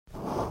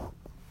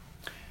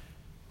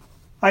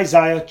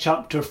Isaiah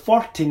chapter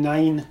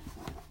 49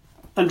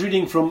 and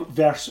reading from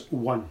verse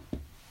 1.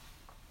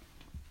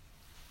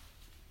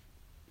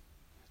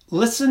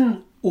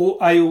 Listen, O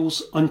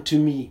isles, unto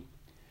me,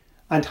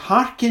 and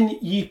hearken,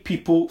 ye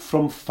people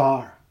from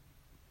far.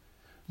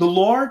 The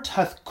Lord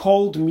hath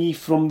called me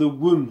from the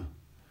womb,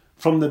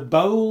 from the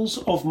bowels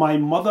of my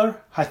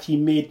mother hath he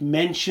made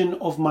mention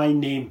of my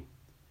name.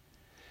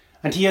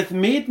 And he hath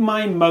made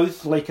my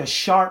mouth like a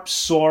sharp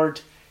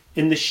sword,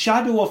 in the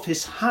shadow of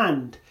his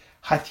hand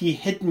hath he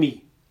hid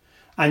me,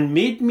 and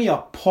made me a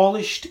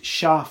polished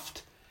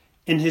shaft,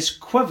 in his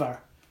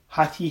quiver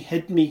hath he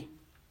hid me,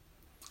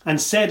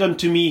 and said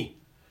unto me,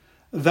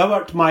 Thou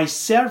art my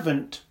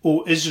servant,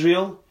 O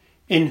Israel,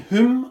 in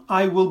whom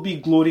I will be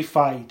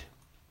glorified.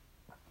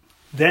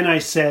 Then I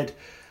said,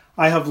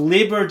 I have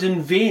laboured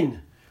in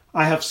vain,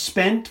 I have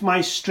spent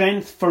my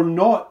strength for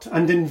naught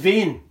and in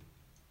vain.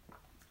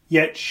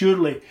 Yet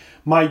surely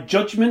my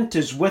judgment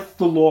is with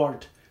the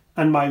Lord,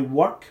 and my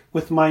work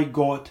with my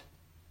God.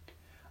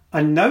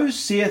 And now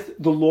saith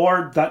the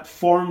Lord that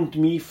formed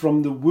me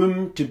from the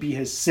womb to be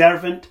his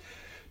servant,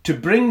 to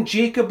bring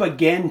Jacob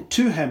again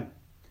to him.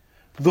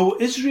 Though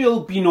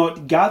Israel be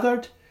not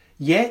gathered,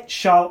 yet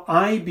shall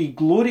I be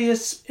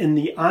glorious in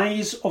the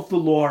eyes of the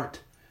Lord,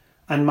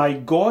 and my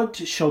God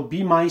shall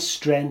be my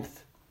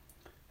strength.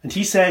 And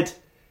he said,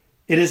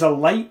 It is a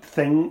light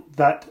thing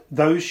that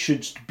thou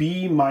shouldst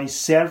be my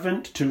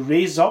servant to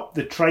raise up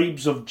the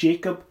tribes of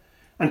Jacob,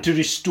 and to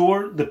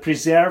restore the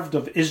preserved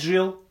of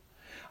Israel.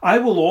 I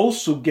will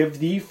also give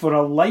thee for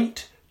a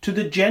light to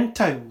the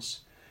Gentiles,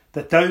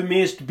 that thou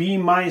mayest be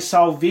my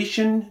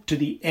salvation to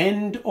the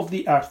end of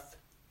the earth.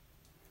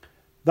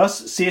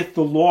 Thus saith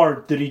the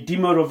Lord, the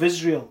Redeemer of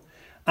Israel,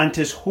 and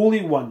his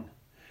Holy One,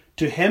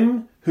 to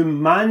him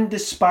whom man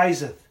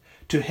despiseth,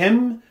 to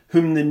him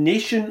whom the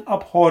nation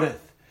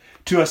abhorreth,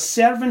 to a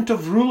servant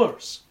of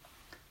rulers.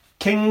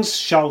 Kings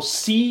shall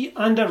see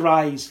and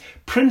arise,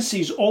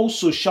 princes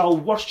also shall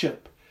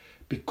worship,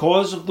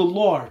 because of the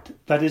Lord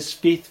that is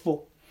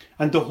faithful,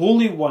 and the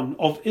Holy One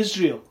of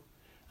Israel,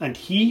 and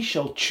he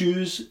shall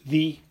choose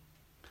thee.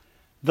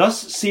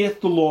 Thus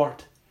saith the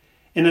Lord,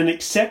 In an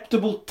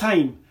acceptable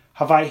time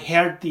have I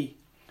heard thee,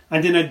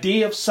 and in a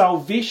day of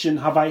salvation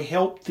have I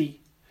helped thee.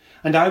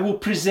 And I will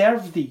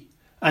preserve thee,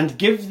 and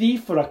give thee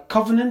for a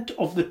covenant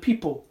of the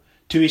people,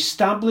 to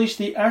establish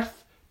the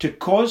earth, to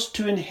cause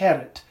to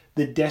inherit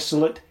the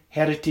desolate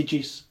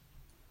heritages.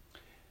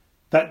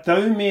 That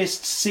thou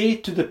mayest say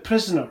to the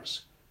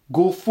prisoners,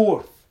 Go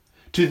forth.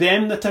 To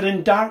them that are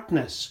in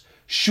darkness,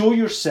 show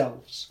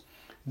yourselves.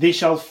 They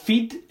shall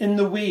feed in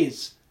the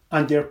ways,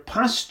 and their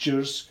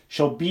pastures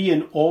shall be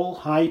in all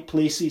high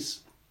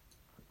places.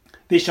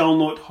 They shall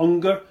not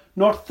hunger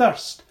nor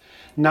thirst,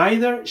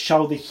 neither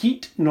shall the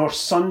heat nor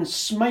sun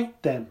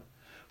smite them.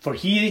 For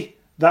he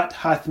that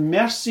hath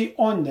mercy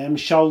on them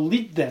shall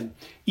lead them,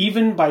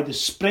 even by the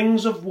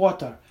springs of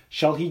water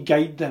shall he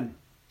guide them.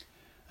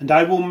 And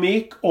I will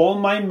make all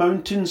my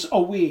mountains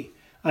a way,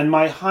 and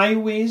my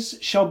highways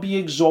shall be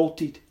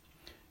exalted.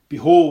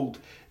 Behold,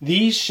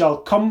 these shall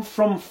come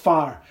from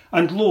far,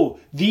 and lo,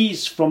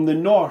 these from the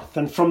north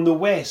and from the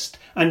west,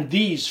 and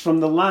these from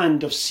the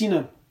land of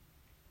Sinim.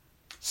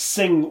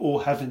 Sing, O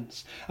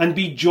heavens, and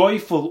be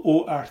joyful,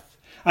 O earth,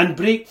 and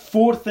break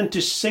forth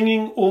into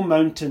singing, O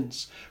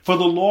mountains, for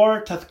the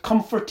Lord hath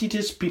comforted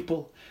his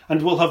people,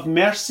 and will have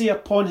mercy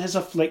upon his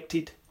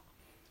afflicted.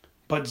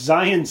 But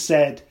Zion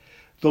said,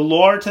 The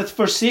Lord hath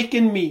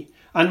forsaken me,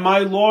 and my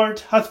Lord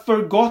hath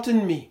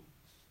forgotten me.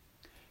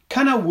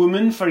 Can a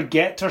woman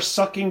forget her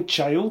sucking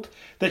child,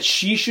 that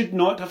she should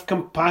not have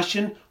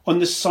compassion on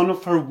the son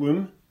of her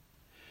womb?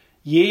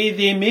 Yea,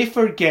 they may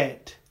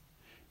forget,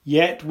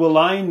 yet will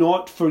I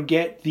not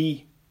forget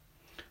thee.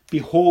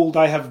 Behold,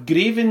 I have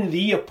graven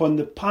thee upon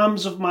the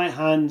palms of my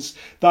hands,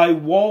 thy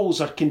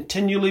walls are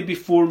continually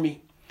before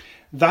me.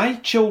 Thy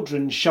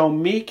children shall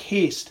make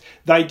haste,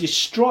 thy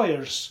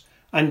destroyers,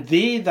 and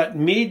they that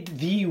made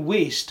thee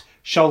waste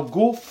shall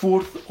go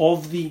forth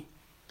of thee.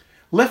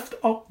 Lift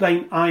up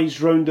thine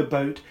eyes round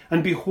about,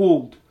 and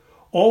behold,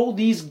 all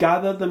these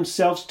gather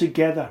themselves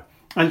together,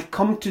 and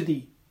come to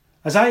thee.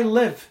 As I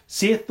live,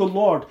 saith the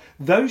Lord,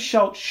 thou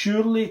shalt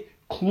surely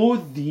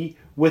clothe thee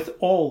with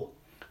all,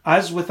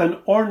 as with an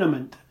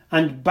ornament,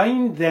 and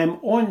bind them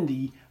on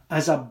thee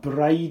as a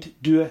bride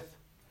doeth.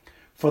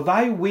 For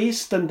thy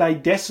waste and thy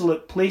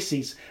desolate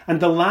places, and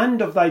the land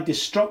of thy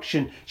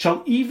destruction,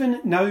 shall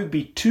even now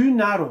be too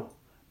narrow,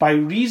 by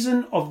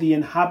reason of the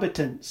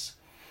inhabitants,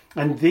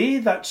 and they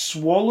that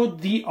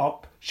swallowed thee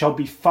up shall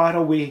be far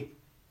away.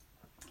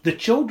 The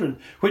children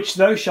which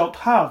thou shalt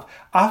have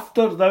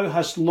after thou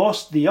hast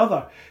lost the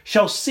other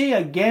shall say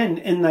again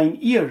in thine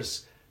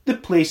ears, The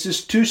place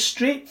is too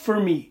strait for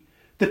me,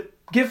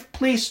 give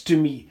place to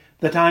me,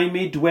 that I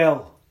may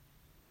dwell.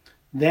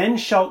 Then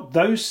shalt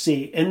thou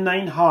say in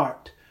thine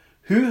heart,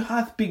 Who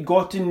hath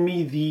begotten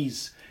me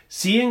these,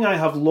 seeing I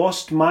have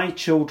lost my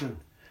children,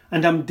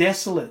 and am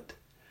desolate,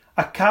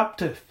 a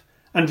captive,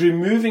 and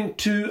removing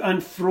to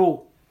and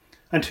fro?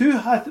 And who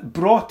hath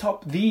brought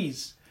up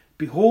these?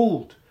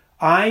 Behold,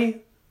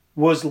 I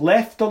was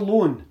left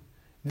alone.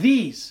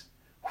 These,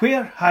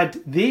 where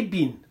had they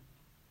been?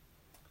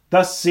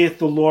 Thus saith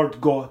the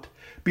Lord God,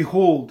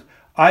 Behold,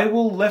 I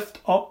will lift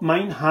up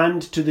mine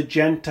hand to the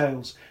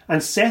Gentiles,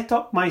 and set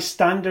up my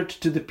standard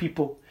to the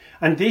people.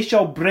 And they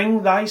shall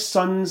bring thy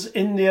sons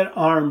in their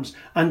arms,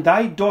 and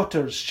thy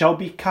daughters shall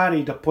be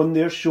carried upon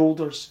their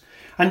shoulders.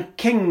 And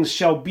kings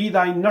shall be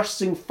thy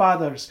nursing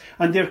fathers,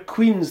 and their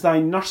queens thy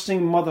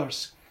nursing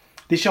mothers.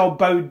 They shall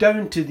bow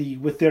down to thee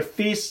with their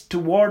face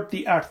toward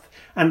the earth,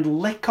 and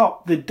lick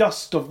up the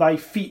dust of thy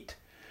feet.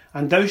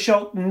 And thou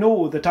shalt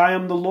know that I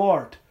am the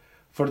Lord,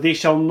 for they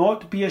shall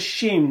not be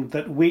ashamed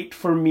that wait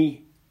for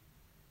me.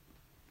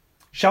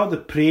 Shall the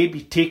prey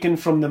be taken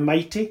from the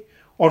mighty,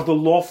 or the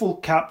lawful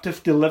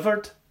captive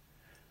delivered?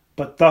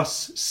 But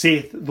thus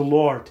saith the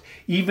Lord,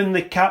 Even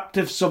the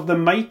captives of the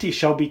mighty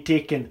shall be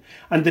taken,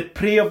 and the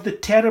prey of the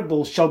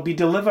terrible shall be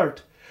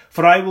delivered.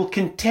 For I will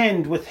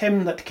contend with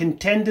him that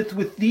contendeth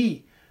with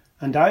thee,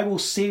 and I will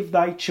save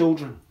thy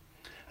children.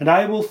 And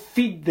I will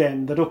feed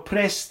them that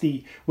oppress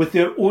thee with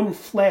their own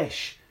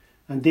flesh,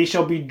 and they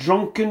shall be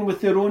drunken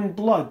with their own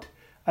blood,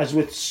 as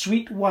with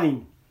sweet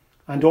wine.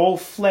 And all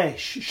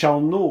flesh shall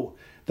know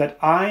that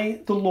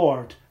I, the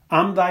Lord,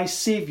 am thy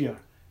Saviour,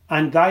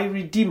 and thy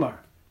Redeemer,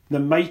 the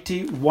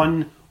mighty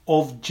one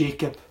of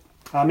Jacob.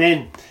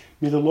 Amen.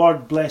 May the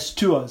Lord bless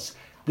to us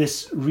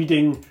this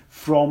reading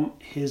from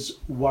his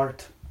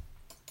word.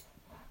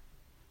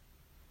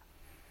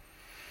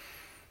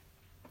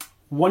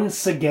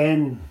 Once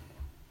again,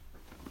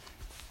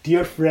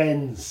 dear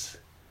friends,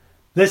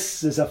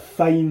 this is a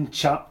fine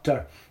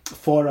chapter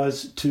for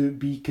us to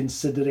be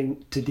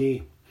considering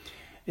today.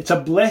 It's a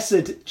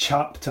blessed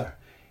chapter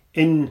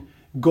in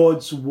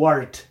God's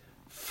word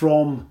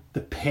from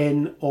the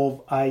pen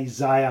of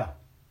Isaiah.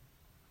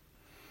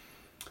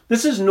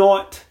 This is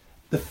not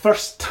the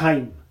first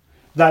time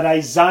that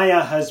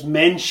Isaiah has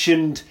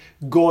mentioned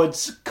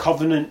God's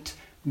covenant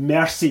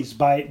mercies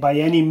by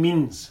any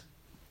means.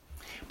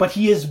 But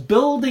he is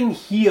building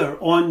here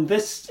in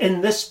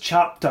this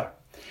chapter.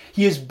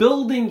 He is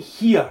building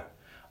here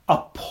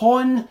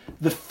upon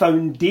the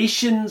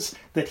foundations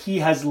that he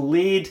has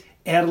laid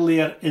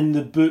earlier in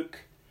the book,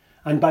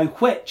 and by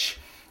which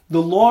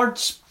the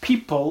Lord's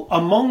people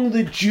among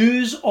the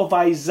Jews of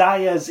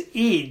Isaiah's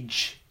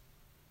age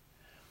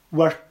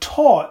were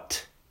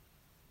taught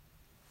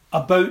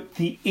about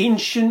the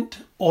ancient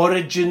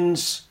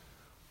origins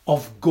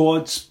of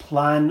God's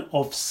plan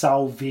of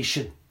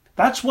salvation.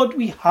 That's what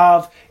we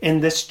have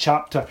in this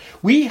chapter.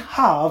 We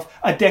have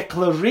a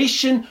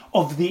declaration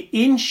of the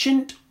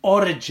ancient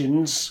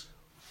origins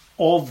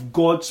of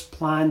God's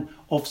plan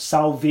of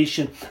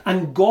salvation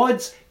and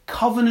God's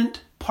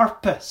covenant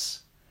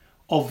purpose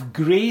of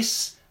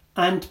grace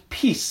and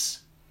peace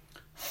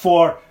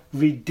for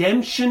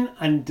redemption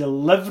and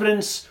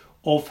deliverance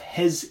of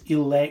his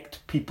elect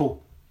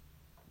people.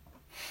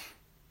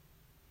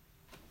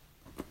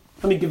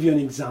 Let me give you an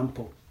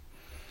example.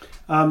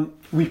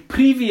 We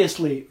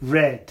previously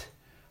read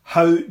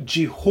how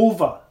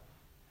Jehovah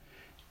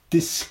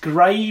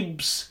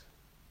describes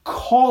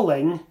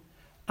calling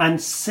and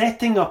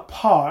setting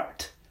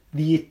apart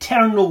the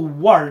eternal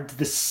Word,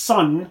 the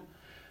Son,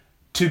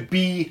 to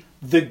be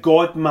the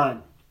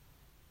God-man,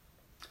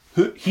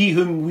 he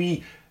whom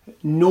we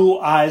know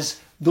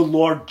as the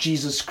Lord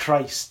Jesus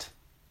Christ.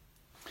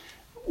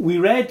 We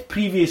read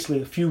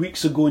previously, a few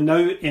weeks ago now,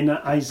 in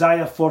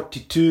Isaiah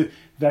 42,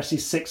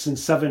 verses 6 and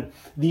 7,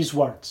 these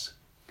words.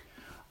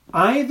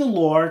 I, the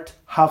Lord,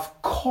 have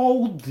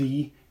called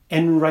thee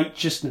in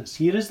righteousness.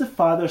 Here is the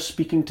Father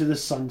speaking to the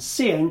Son,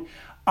 saying,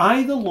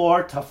 I, the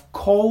Lord, have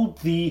called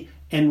thee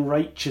in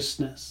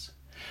righteousness,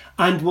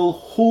 and will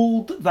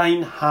hold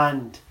thine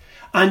hand,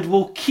 and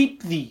will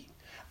keep thee,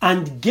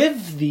 and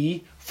give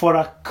thee for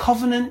a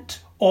covenant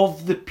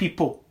of the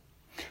people,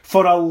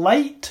 for a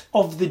light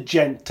of the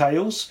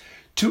Gentiles,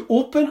 to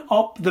open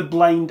up the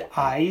blind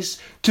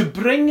eyes, to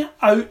bring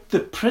out the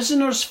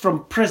prisoners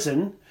from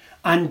prison,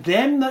 and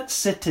them that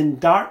sit in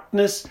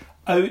darkness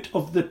out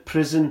of the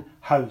prison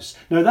house.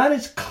 Now that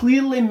is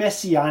clearly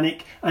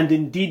messianic, and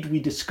indeed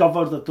we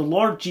discover that the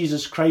Lord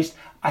Jesus Christ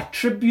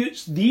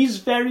attributes these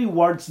very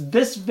words,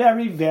 this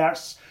very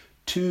verse,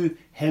 to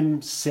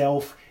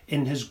himself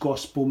in his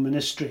gospel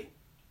ministry.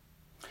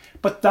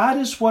 But that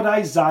is what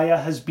Isaiah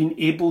has been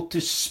able to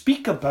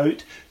speak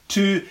about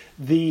to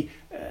the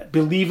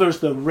believers,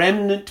 the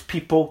remnant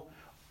people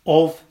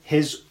of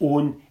his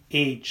own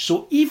age.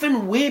 So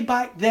even way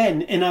back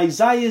then in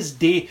Isaiah's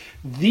day,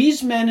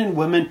 these men and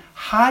women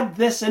had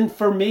this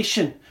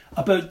information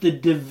about the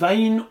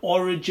divine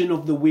origin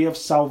of the way of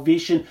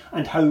salvation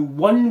and how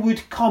one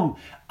would come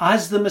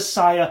as the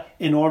Messiah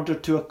in order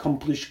to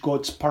accomplish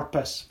God's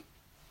purpose.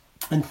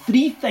 And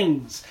three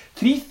things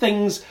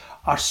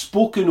are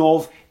spoken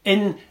of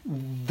in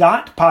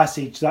that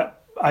passage,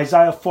 that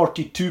Isaiah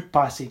 42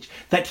 passage,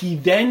 that he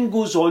then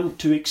goes on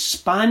to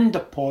expand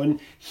upon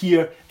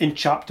here in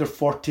chapter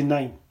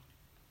 49.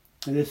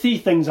 And the three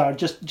things are,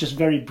 just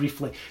very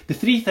briefly, the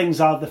three things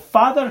are the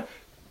Father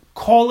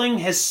calling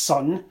his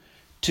Son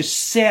to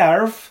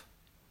serve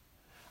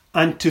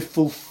and to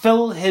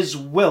fulfill his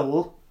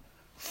will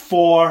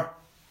for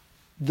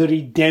the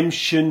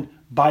redemption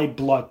by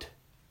blood.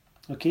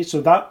 Okay,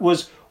 so that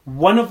was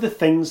one of the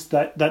things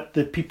that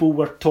the people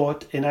were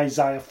taught in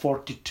Isaiah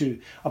 42,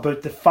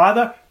 about the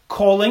Father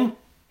calling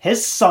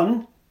his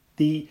Son,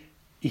 the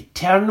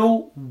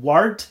eternal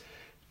Word,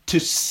 to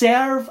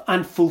serve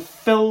and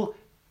fulfill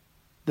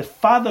the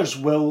Father's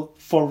will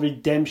for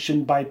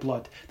redemption by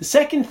blood. The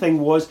second thing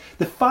was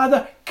the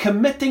Father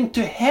committing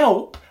to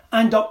help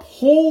and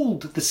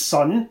uphold the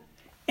Son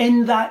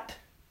in that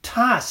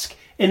task,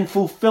 in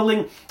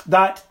fulfilling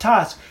that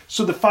task.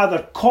 So the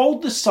Father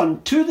called the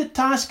Son to the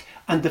task,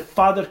 and the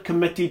Father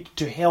committed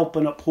to help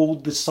and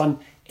uphold the Son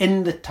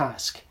in the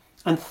task.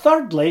 And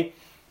thirdly,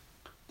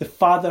 the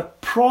Father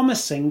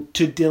promising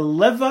to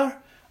deliver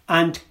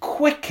and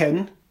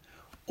quicken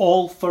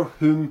all for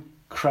whom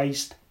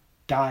Christ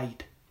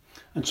died.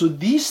 And so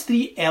these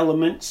three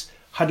elements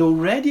had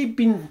already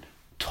been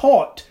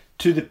taught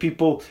to the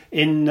people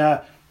in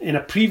a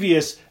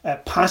previous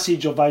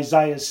passage of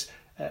Isaiah's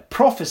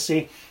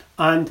prophecy,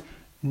 and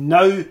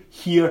now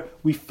here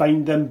we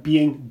find them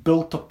being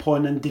built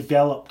upon and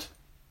developed.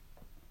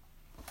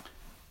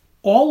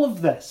 All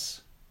of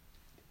this,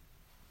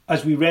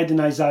 as we read in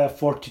Isaiah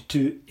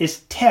 42,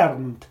 is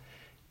termed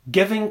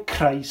giving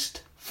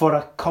Christ for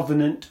a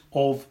covenant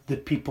of the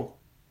people.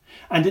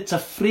 And it's a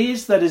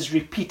phrase that is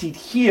repeated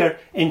here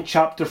in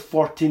chapter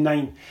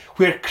 49,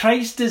 where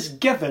Christ is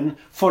given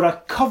for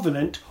a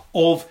covenant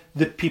of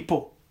the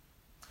people.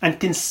 And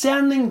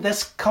concerning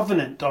this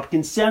covenant, or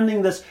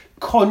concerning this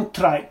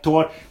contract,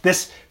 or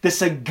this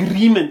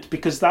agreement,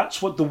 because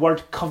that's what the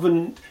word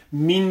covenant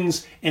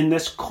means in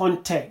this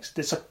context.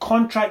 It's a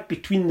contract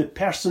between the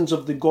persons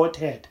of the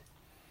Godhead.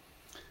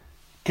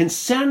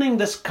 Concerning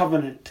this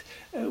covenant,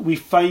 we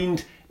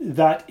find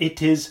that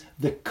it is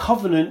the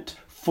covenant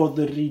for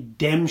the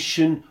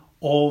redemption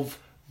of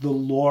the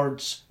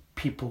Lord's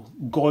people,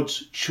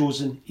 God's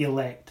chosen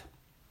elect.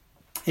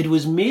 It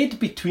was made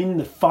between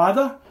the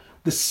Father,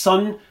 the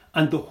Son,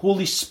 and the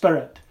Holy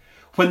Spirit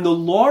when the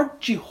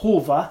Lord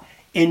Jehovah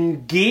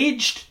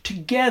engaged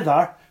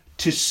together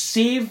to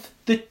save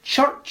the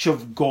church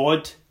of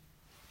God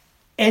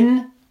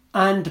in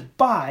and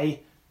by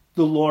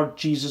the Lord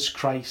Jesus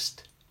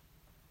Christ.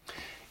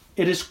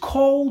 It is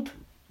called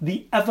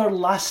the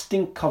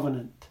everlasting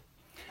covenant,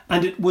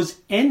 and it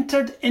was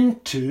entered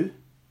into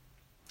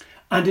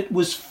and it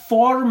was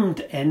formed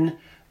in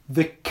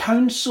the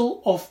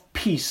council of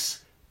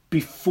peace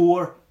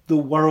before the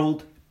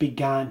world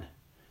began.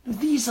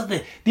 These are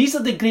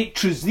the great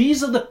truths.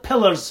 These are the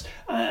pillars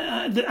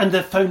and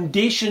the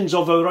foundations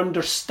of our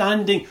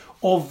understanding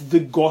of the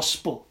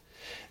gospel.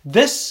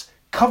 This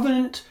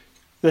covenant,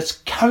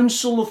 this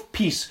council of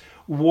peace,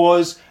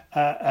 was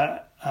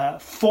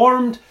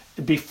formed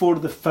before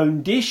the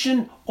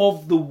foundation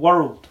of the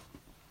world.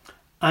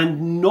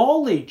 And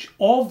knowledge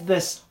of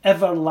this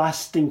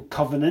everlasting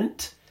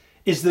covenant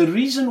is the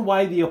reason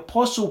why the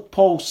Apostle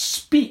Paul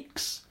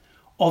speaks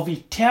of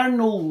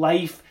eternal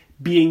life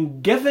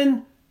being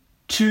given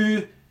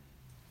to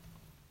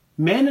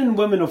men and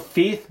women of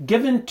faith,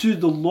 given to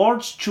the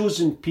Lord's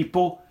chosen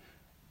people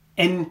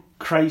in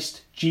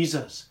Christ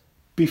Jesus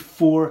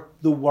before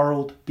the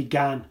world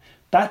began.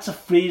 That's a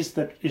phrase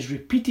that is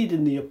repeated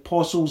in the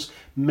Apostles'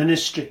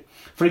 ministry.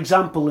 For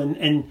example,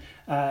 in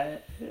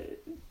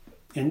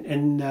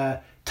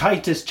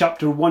Titus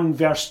chapter 1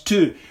 verse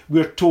 2,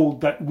 we're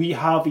told that we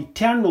have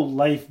eternal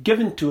life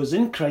given to us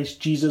in Christ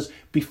Jesus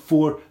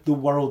before the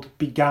world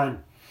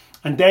began.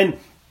 And then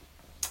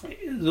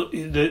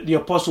the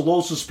apostle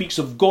also speaks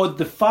of God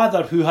the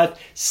Father, who hath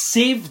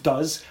saved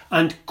us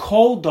and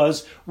called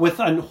us with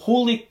an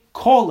holy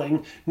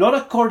calling, not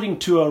according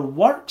to our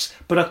works,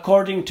 but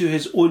according to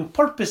his own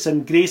purpose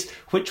and grace,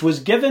 which was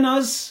given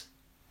us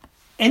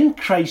in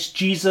Christ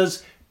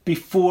Jesus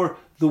before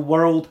the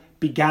world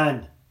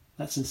began.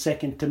 That's in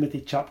 2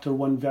 Timothy chapter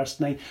 1 verse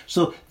 9.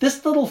 So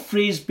this little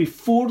phrase,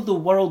 before the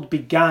world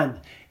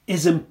began,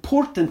 is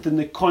important in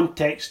the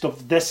context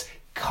of this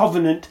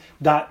covenant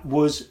that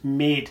was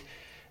made.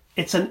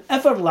 It's an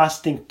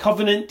everlasting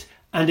covenant,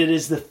 and it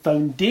is the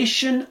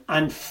foundation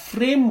and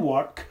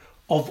framework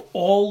of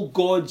all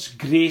God's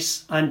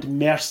grace and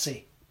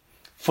mercy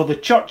for the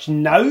church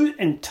now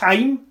in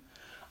time,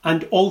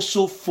 and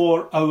also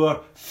for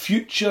our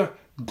future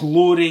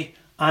glory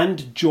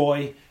and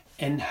joy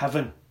in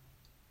heaven.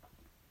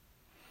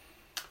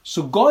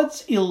 So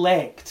God's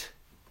elect,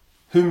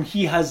 whom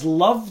he has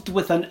loved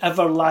with an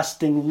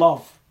everlasting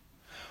love,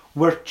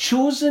 were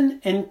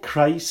chosen in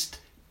Christ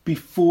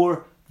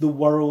before the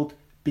world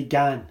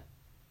began.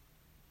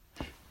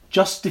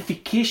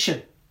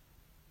 Justification,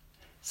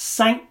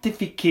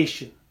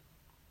 sanctification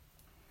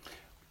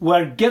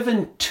were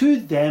given to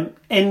them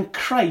in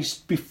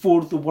Christ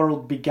before the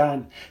world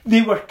began.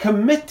 They were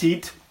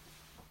committed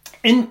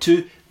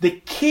into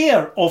the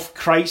care of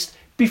Christ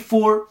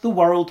before the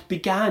world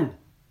began.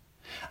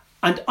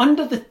 And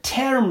under the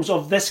terms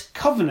of this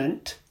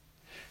covenant,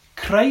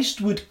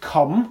 Christ would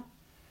come,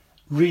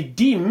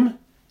 redeem,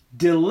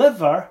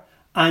 deliver,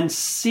 and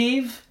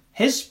save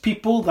his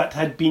people that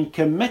had been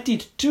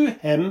committed to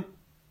him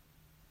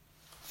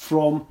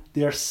from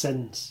their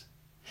sins.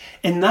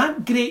 In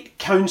that great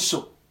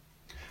council,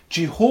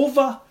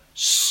 Jehovah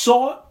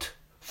sought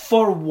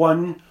for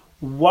one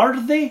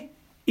worthy,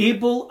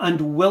 able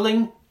and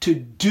willing to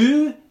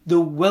do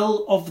the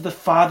will of the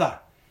Father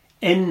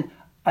in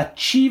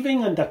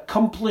achieving and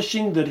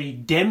accomplishing the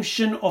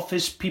redemption of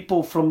his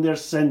people from their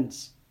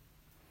sins.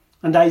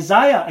 And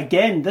Isaiah,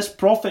 again, this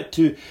prophet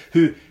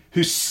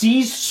who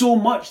sees so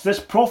much, this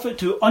prophet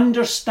who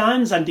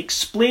understands and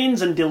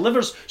explains and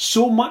delivers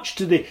so much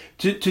to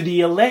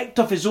the elect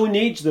of his own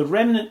age, the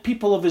remnant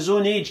people of his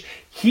own age,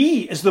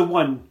 he is the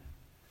one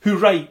who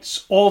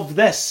writes of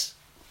this.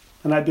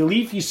 And I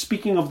believe he's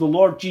speaking of the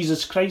Lord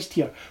Jesus Christ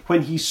here.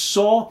 When he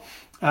saw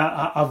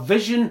a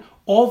vision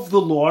of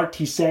the Lord,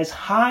 he says,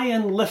 high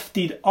and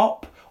lifted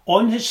up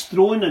on his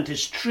throne, and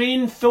his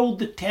train filled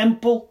the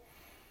temple.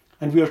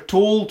 And we are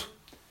told,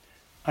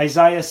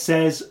 Isaiah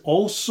says,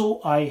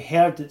 also I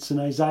heard, it's in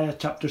Isaiah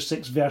chapter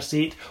 6 verse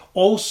 8,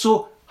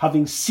 also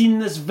having seen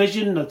this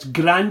vision, that's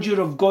grandeur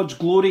of God's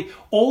glory,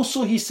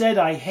 also he said,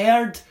 I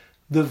heard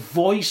the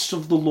voice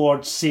of the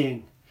Lord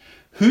saying,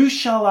 who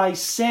shall I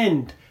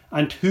send,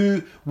 and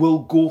who will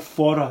go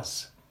for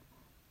us?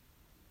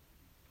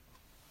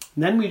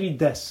 And then we read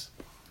this.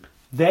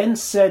 Then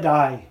said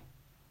I,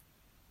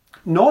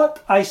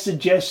 not I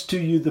suggest to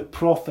you the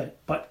prophet,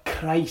 but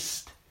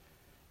Christ.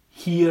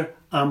 Here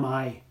am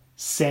I,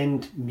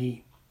 send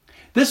me.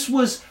 This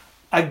was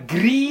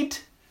agreed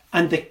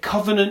and the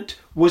covenant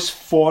was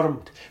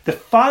formed. The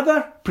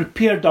Father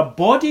prepared a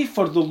body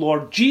for the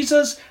Lord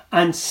Jesus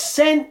and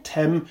sent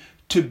him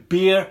to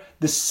bear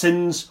the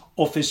sins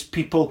of his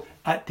people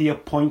at the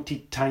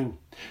appointed time,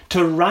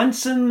 to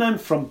ransom them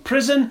from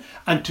prison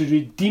and to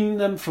redeem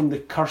them from the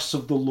curse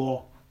of the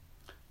law.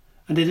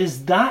 And it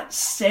is that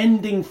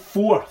sending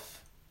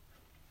forth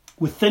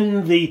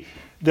within the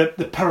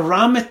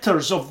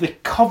parameters of the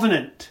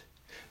covenant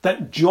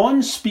that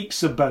John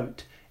speaks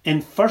about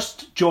in 1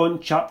 John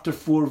chapter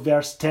 4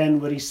 verse 10,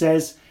 where he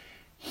says,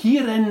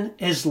 herein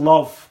is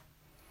love,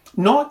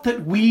 not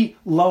that we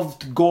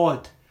loved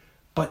God,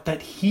 but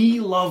that he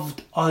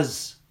loved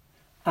us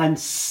and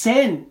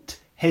sent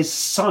his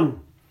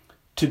Son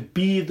to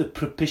be the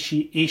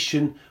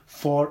propitiation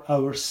for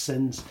our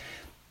sins.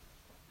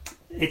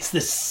 It's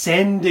the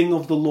sending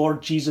of the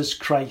Lord Jesus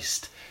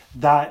Christ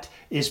that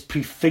is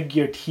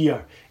prefigured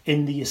here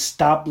in the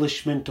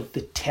establishment of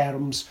the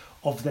terms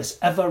of this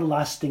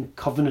everlasting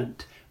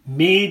covenant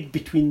made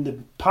between the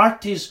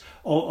parties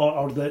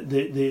or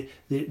the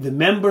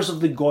members of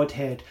the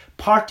Godhead,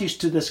 parties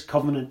to this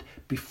covenant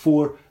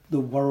before the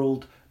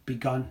world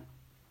begun.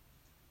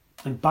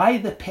 And by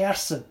the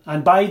person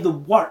and by the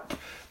work,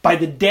 by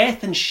the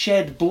death and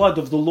shed blood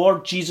of the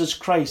Lord Jesus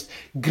Christ,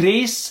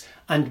 grace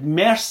and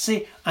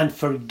mercy and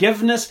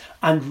forgiveness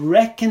and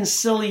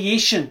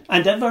reconciliation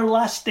and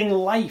everlasting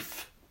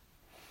life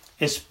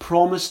is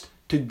promised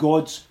to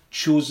God's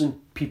chosen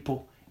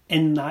people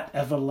in that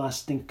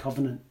everlasting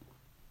covenant.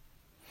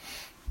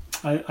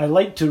 I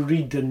like to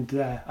read and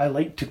I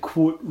like to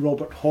quote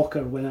Robert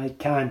Hawker when I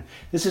can.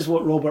 This is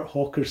what Robert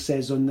Hawker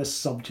says on this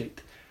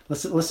subject.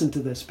 Listen to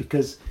this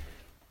because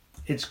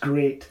it's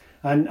great.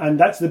 And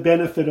that's the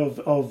benefit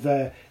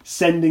of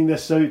sending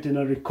this out in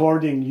a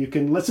recording. You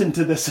can listen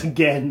to this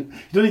again.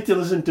 You don't need to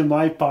listen to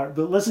my part,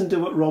 but listen to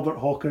what Robert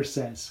Hawker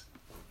says.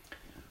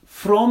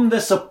 From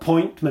this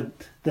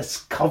appointment, this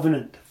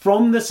covenant,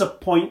 from this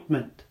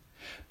appointment,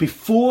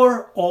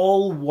 before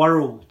all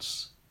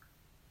worlds,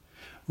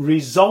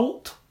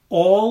 result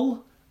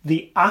all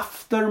the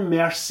after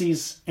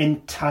mercies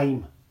in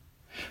time,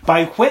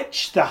 by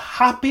which the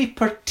happy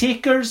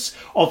partakers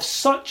of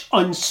such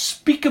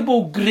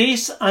unspeakable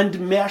grace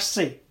and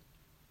mercy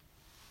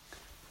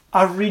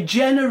are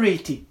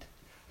regenerated,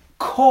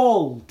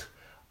 called,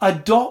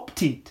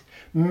 adopted,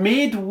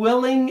 made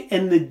willing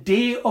in the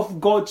day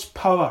of God's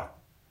power,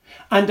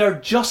 and are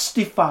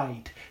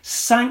justified,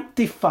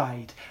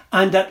 sanctified,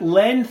 and at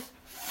length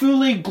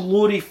fully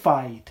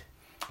glorified,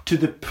 to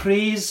the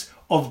praise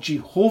of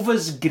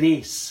Jehovah's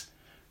grace,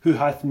 who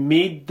hath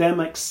made them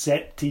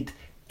accepted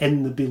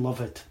in the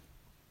beloved.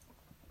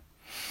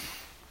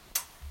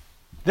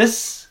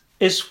 This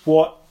is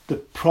what the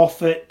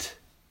prophet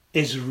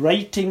is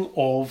writing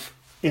of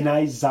in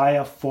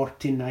Isaiah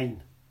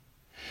 49.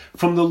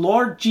 From the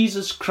Lord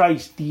Jesus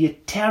Christ, the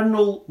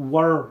eternal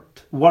word,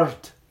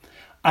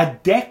 a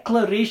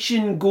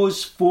declaration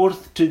goes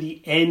forth to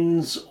the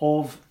ends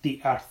of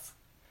the earth.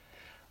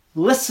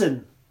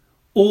 Listen,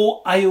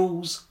 O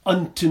isles,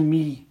 unto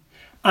me,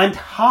 and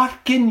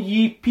hearken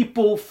ye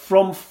people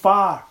from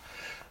far.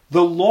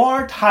 The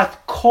Lord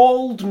hath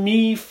called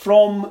me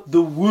from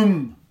the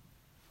womb.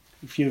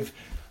 If you've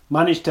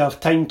managed to have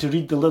time to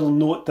read the little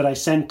note that I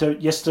sent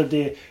out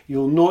yesterday,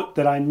 you'll note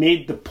that I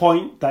made the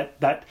point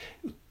that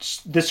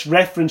this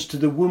reference to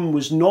the womb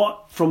was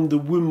not from the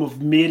womb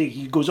of Mary.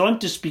 He goes on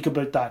to speak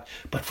about that,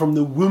 but from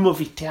the womb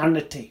of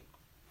eternity.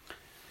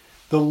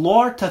 The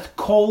Lord hath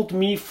called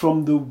me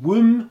from the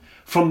womb,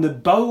 from the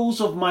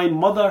bowels of my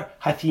mother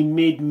hath he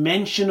made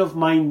mention of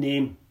my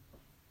name.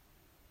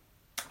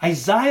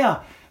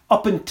 Isaiah,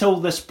 up until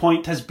this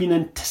point, has been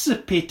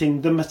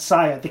anticipating the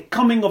Messiah, the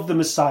coming of the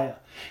Messiah.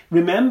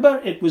 Remember,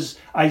 it was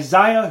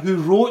Isaiah who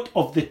wrote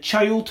of the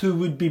child who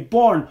would be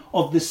born,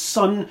 of the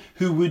son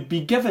who would be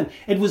given.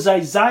 It was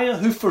Isaiah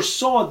who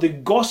foresaw the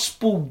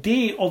gospel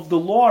day of the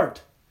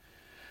Lord.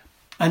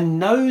 And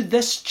now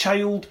this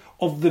child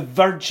of the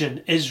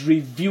Virgin is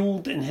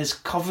revealed in his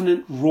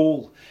covenant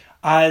role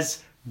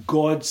as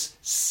God's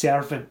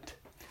servant,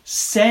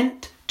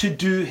 sent to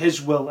do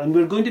his will. And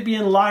we're going to be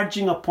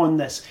enlarging upon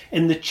this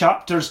in the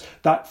chapters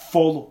that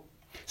follow.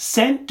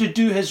 Sent to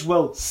do his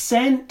will,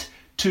 sent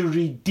to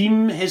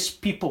redeem his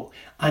people,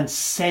 and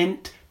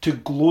sent to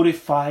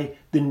glorify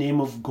the name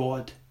of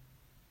God.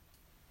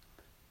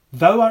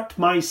 Thou art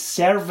my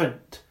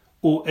servant,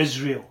 O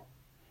Israel,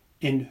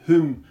 in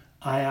whom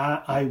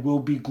I will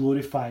be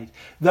glorified.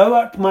 Thou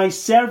art my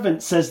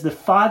servant, says the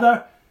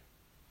Father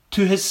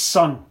to his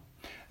Son.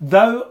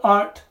 Thou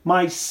art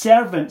my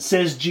servant,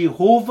 says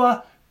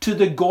Jehovah to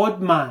the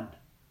God-man,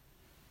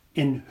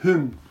 in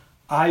whom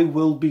I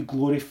will be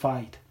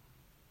glorified.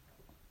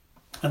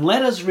 And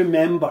let us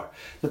remember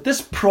that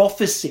this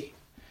prophecy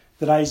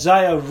that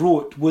Isaiah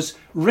wrote was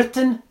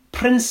written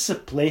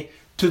principally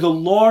to the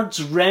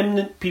Lord's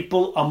remnant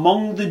people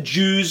among the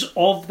Jews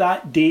of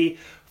that day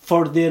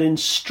for their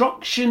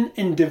instruction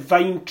in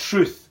divine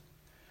truth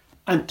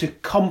and to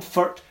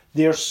comfort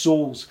their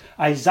souls.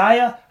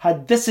 Isaiah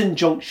had this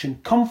injunction: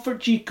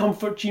 comfort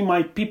ye,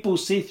 my people,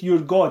 saith your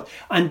God.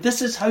 And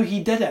this is how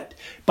he did it,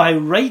 by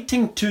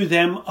writing to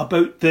them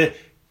about the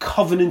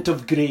covenant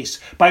of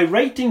grace, by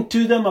writing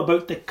to them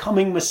about the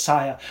coming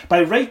Messiah,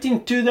 by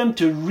writing to them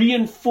to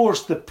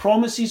reinforce the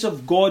promises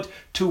of God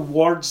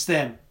towards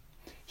them.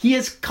 He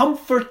is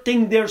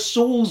comforting their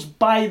souls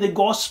by the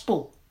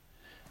gospel.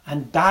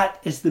 And that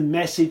is the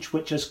message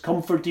which has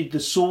comforted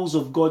the souls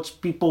of God's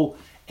people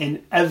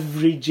in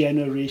every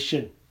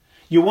generation.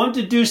 You want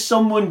to do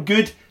someone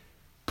good?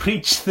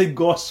 Preach the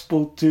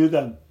gospel to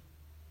them.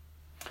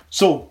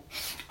 So,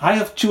 I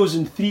have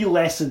chosen 3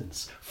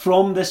 lessons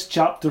from this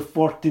chapter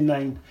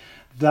 49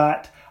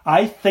 that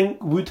I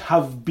think would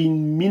have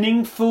been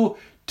meaningful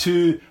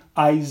to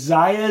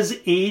Isaiah's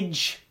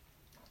age,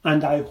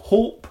 and I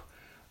hope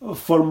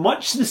for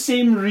much the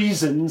same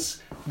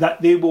reasons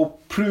that they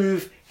will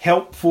prove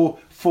helpful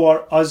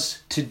for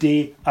us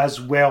today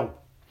as well,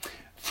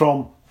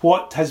 from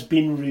what has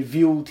been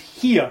revealed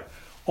here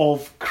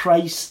of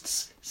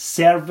Christ's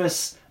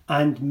service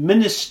and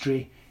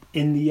ministry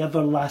in the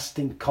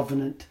everlasting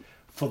covenant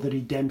for the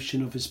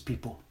redemption of his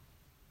people.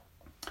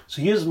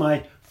 So here's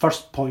my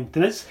first point,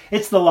 and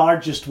it's the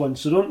largest one,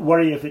 so don't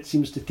worry if it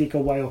seems to take a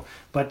while,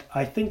 but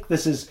I think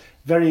this is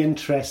very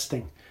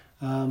interesting.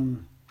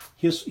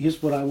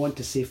 Here's what I want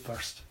to say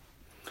first.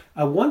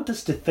 I want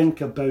us to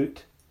think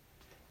about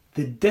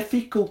the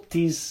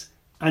difficulties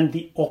and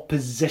the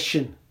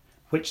opposition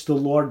which the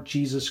Lord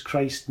Jesus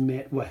Christ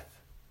met with.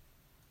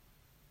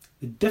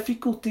 The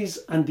difficulties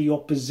and the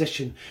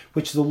opposition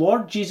which the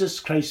Lord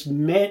Jesus Christ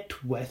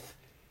met with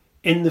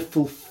in the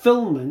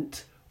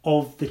fulfillment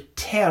of the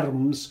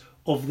terms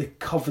of the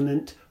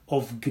covenant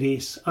of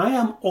grace. I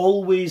am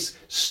always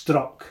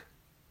struck,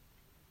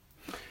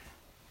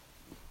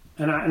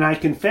 and I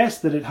confess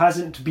that it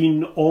hasn't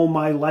been all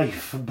my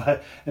life,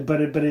 but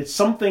it's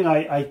something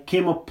I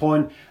came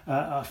upon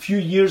a few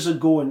years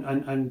ago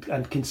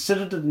and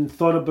considered it and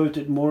thought about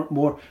it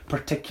more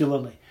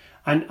particularly.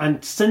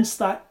 And since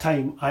that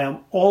time, I am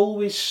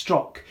always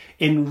struck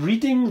in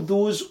reading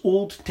those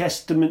Old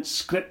Testament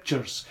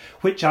scriptures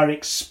which are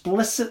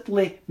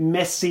explicitly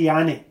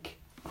messianic,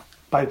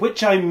 by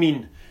which I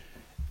mean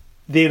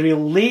they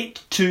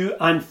relate to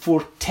and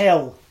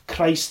foretell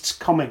Christ's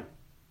coming.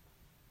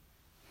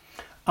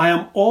 I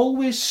am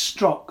always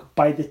struck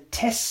by the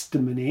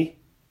testimony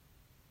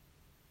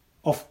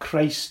of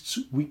Christ's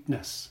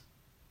weakness.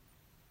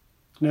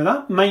 Now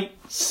that might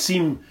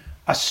seem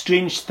a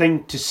strange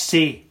thing to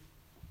say,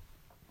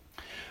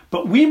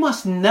 but we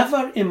must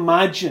never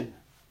imagine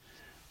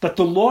that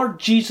the Lord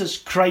Jesus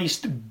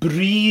Christ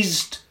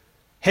breezed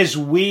his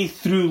way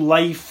through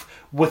life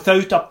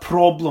without a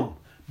problem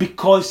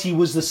because he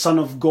was the Son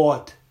of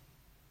God.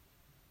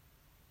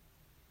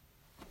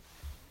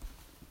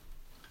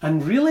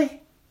 And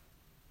really,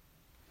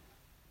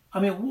 I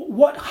mean,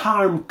 what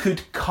harm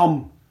could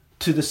come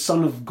to the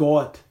Son of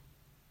God?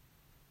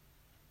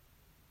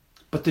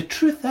 But the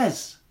truth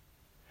is,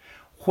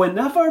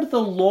 whenever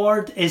the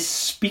Lord is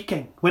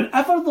speaking,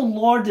 whenever the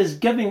Lord is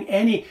giving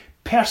any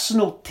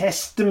personal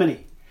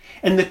testimony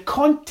in the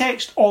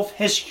context of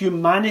his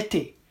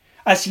humanity,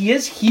 as he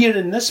is here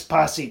in this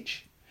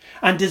passage,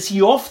 and as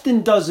he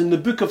often does in the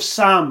book of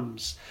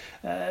Psalms,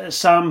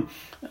 Psalm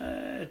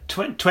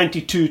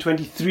 22,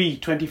 23,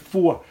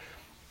 24,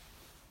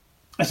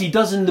 as he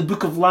does in the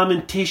book of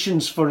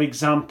Lamentations, for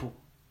example.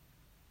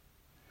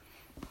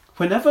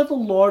 Whenever the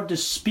Lord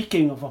is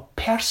speaking of a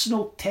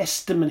personal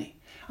testimony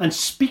and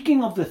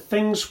speaking of the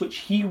things which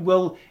he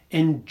will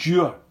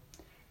endure,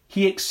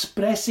 he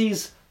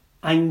expresses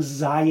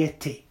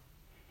anxiety.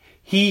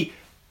 He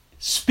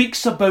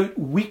speaks about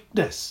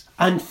weakness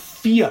and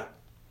fear.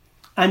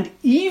 And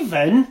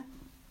even,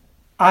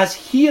 as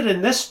here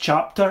in this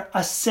chapter,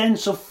 a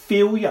sense of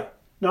failure.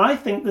 Now, I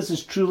think this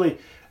is truly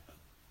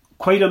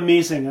quite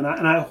amazing. And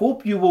I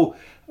hope you will,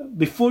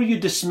 before you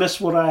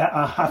dismiss what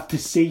I have to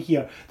say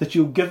here, that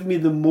you'll give me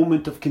the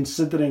moment of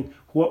considering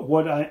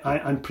what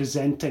I'm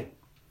presenting.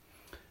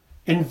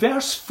 In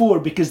verse 4,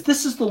 because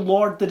this is the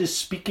Lord that is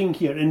speaking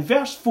here. In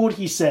verse 4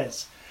 he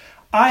says,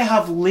 I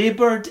have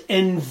laboured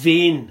in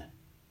vain.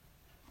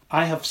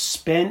 I have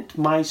spent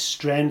my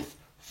strength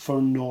for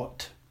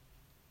naught.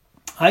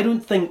 I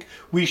don't think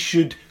we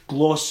should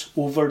gloss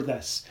over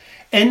this.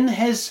 In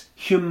his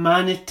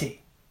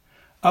humanity,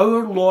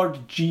 our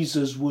Lord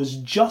Jesus was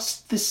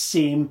just the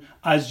same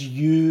as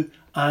you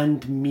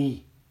and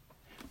me.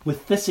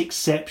 With this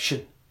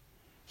exception,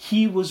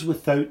 he was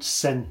without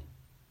sin.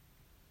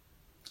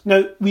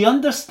 Now, we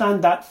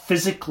understand that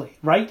physically,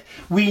 right?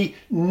 We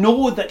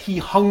know that he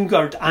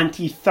hungered and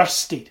he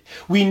thirsted.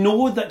 We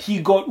know that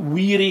he got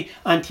weary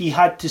and he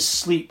had to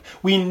sleep.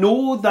 We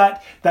know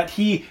that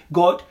he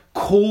got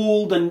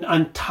cold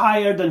and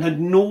tired and had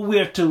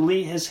nowhere to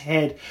lay his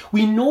head.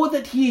 We know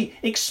that he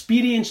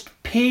experienced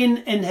pain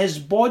in his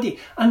body,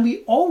 and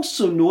we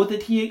also know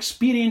that he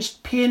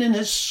experienced pain in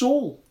his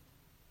soul.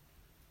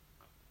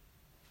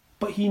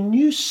 But he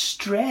knew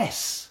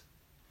stress.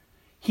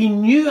 He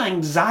knew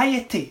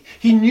anxiety,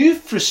 he knew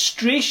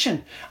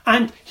frustration,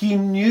 and he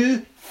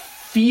knew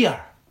fear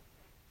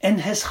in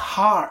his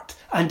heart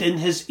and in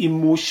his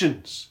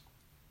emotions.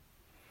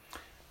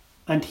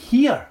 And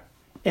here,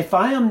 if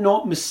I am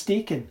not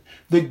mistaken,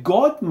 the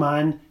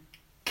God-man,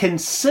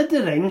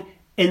 considering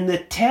in the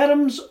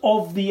terms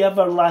of the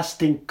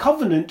everlasting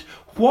covenant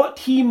what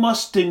he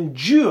must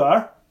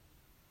endure,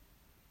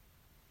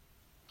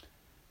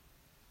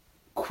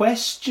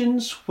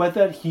 questions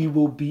whether he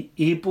will be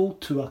able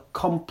to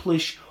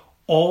accomplish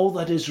all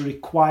that is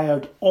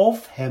required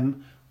of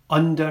him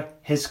under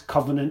his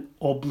covenant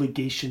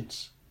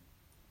obligations.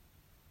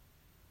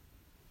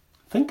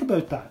 Think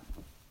about that.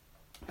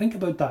 Think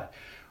about that.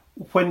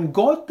 When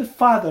God the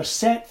Father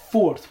set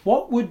forth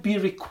what would be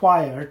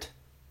required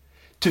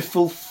to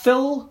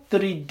fulfill the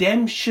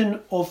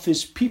redemption of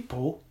his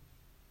people,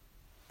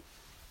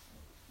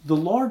 the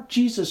Lord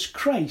Jesus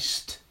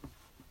Christ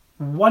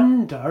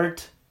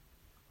wondered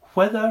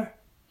whether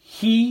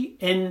he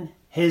in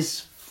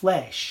his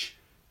flesh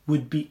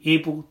would be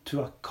able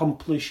to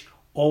accomplish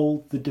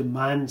all the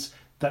demands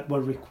that were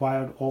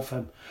required of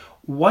him.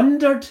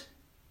 Wondered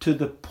to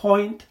the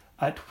point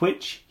at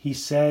which he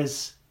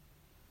says,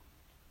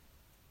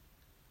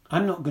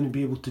 I'm not going to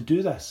be able to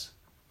do this.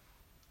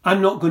 I'm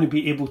not going to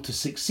be able to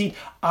succeed.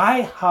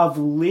 I have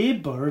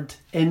laboured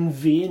in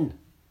vain.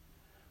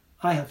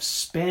 I have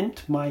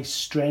spent my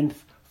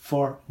strength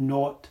for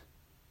naught.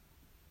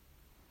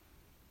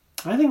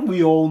 I think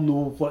we all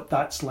know what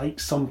that's like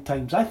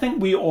sometimes. I think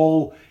we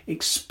all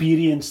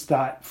experience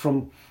that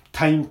from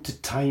time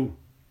to time.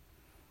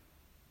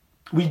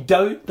 We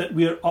doubt that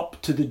we're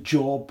up to the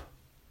job.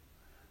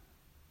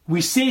 We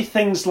say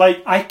things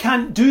like, I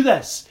can't do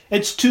this.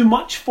 It's too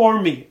much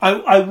for me.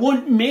 I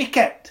won't make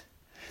it.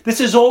 This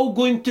is all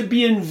going to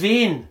be in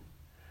vain.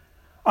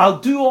 I'll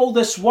do all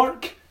this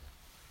work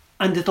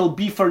and it'll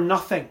be for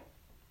nothing.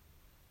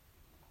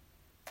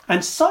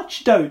 And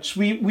such doubts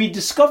we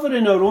discover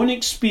in our own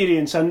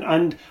experience,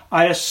 and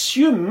I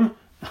assume,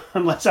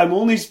 unless I'm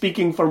only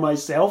speaking for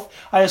myself,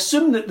 I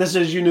assume that this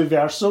is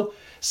universal.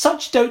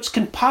 Such doubts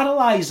can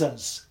paralyse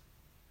us.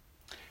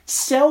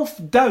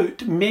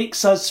 Self-doubt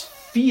makes us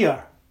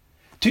fear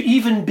to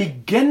even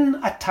begin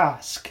a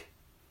task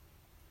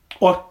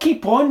or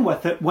keep on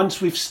with it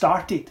once we've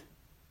started.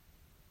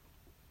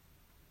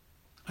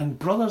 And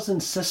brothers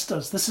and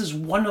sisters, this is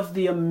one of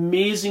the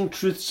amazing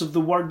truths of the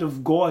Word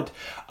of God.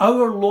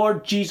 Our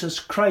Lord Jesus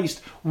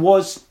Christ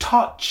was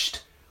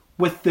touched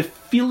with the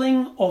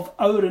feeling of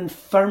our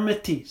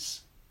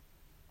infirmities,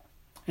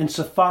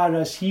 insofar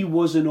as he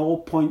was in all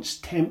points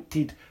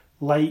tempted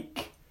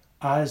like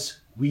as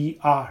we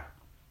are.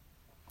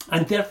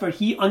 And therefore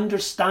he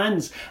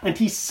understands and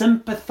he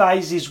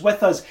sympathises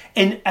with us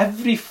in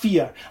every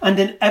fear and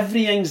in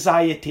every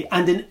anxiety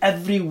and in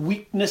every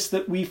weakness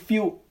that we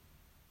feel.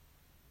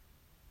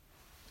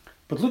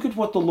 But look at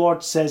what the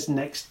Lord says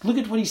next. Look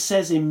at what he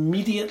says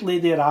immediately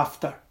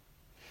thereafter.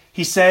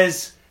 He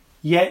says,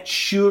 yet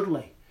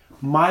surely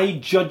my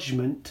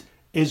judgment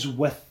is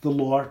with the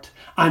Lord,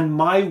 and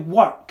my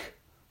work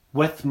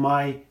with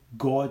my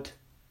God.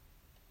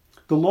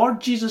 The Lord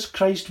Jesus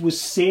Christ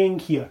was saying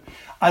here,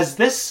 as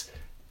this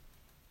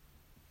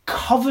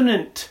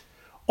covenant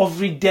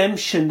of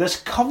redemption, this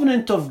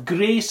covenant of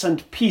grace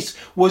and peace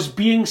was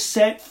being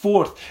set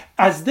forth,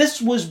 as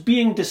this was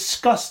being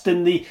discussed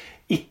in the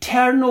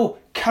eternal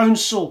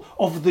counsel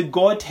of the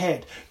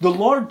Godhead, the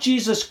Lord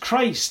Jesus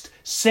Christ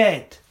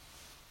said,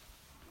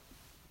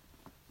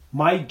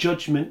 my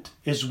judgment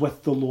is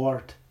with the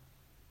Lord.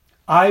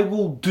 I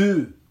will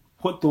do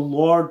what the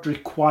Lord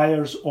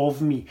requires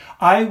of me.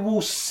 I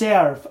will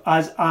serve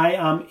as I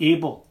am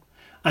able,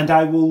 and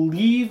I will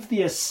leave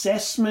the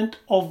assessment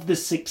of the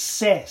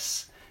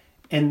success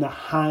in the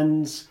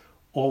hands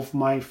of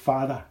my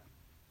Father.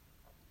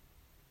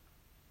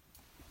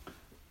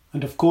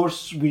 And of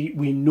course,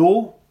 we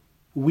know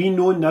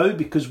now,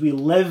 because we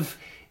live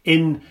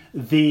in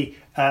the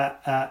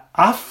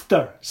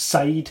after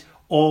side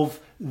of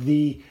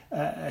the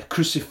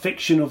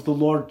crucifixion of the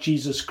Lord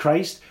Jesus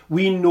Christ.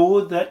 We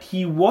know that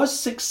he was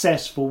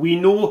successful. We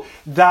know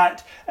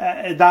that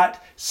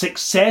that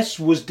success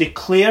was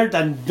declared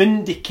and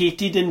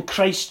vindicated in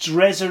Christ's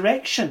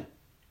resurrection.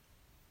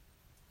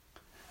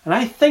 And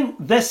I think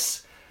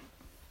this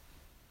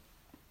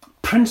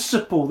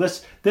principle,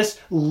 this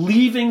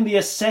leaving the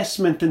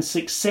assessment and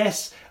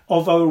success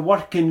of our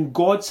work in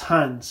God's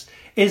hands,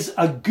 is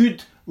a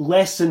good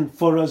lesson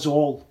for us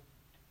all.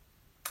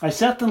 I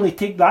certainly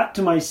take that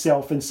to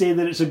myself and say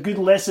that it's a good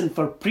lesson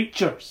for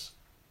preachers.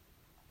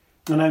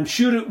 And I'm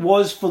sure it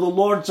was for the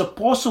Lord's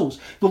apostles.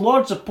 The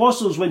Lord's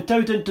apostles went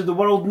out into the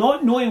world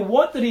not knowing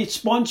what the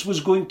response was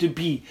going to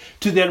be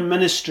to their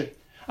ministry,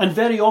 and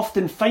very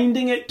often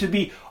finding it to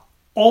be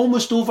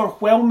almost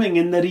overwhelming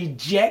in the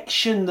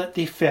rejection that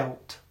they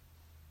felt.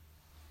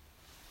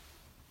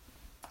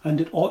 And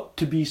it ought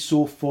to be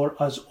so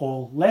for us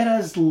all. Let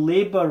us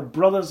labour,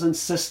 brothers and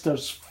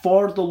sisters,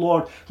 for the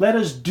Lord. Let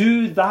us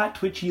do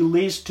that which he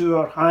lays to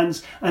our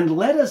hands, and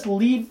let us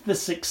leave the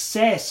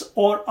success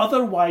or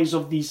otherwise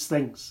of these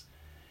things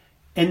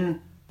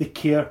in the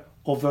care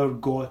of our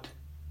God.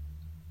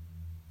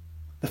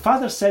 The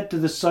Father said to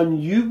the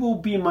Son, "You will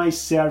be my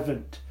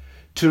servant,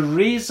 to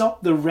raise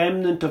up the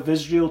remnant of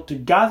Israel, to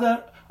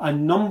gather a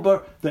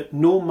number that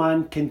no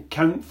man can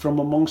count from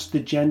amongst the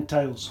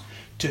Gentiles,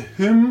 to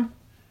whom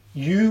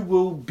you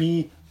will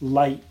be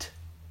light."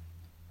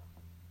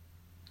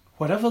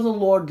 Whatever the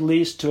Lord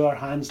lays to our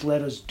hands,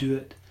 let us do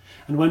it.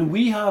 And when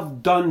we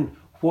have done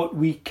what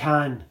we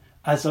can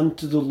as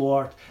unto the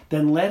Lord,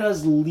 then let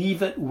us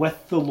leave it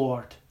with the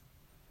Lord.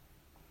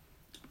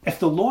 If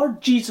the Lord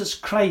Jesus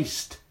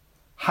Christ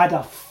had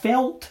a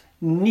felt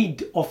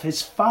need of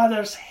his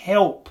Father's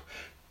help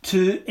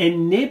to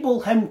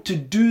enable him to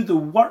do the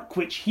work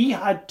which he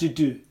had to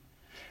do,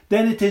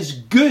 then it is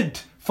good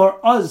for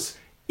us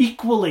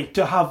equally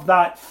to have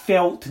that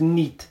felt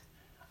need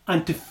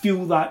and to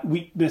feel that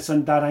weakness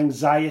and that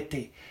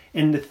anxiety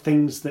in the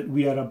things that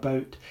we are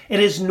about. It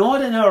is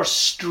not in our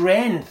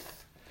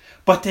strength,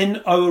 but in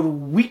our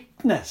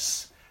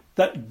weakness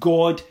that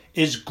God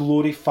is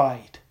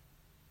glorified.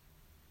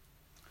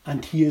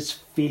 And he is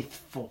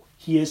faithful.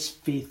 He is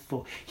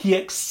faithful. He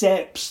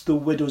accepts the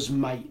widow's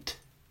mite,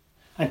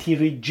 and he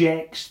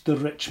rejects the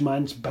rich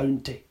man's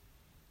bounty.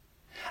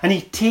 And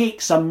he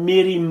takes a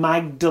Mary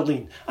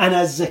Magdalene and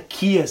a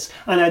Zacchaeus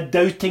and a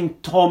doubting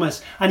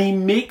Thomas, and he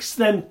makes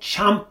them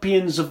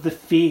champions of the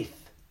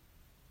faith.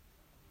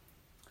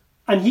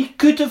 And he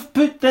could have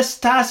put this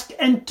task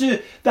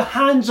into the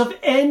hands of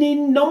any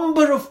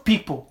number of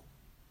people,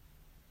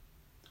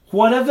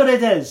 whatever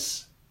it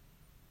is,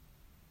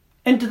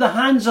 into the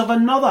hands of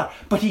another.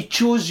 But he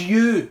chose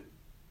you,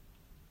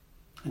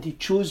 and he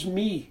chose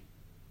me.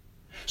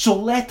 So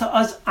let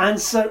us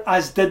answer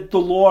as did the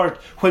Lord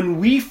when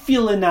we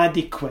feel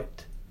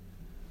inadequate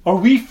or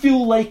we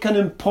feel like an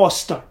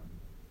imposter.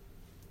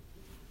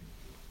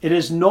 It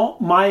is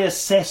not my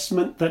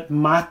assessment that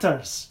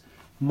matters.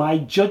 My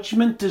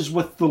judgment is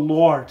with the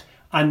Lord,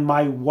 and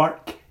my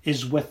work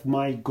is with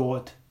my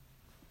God.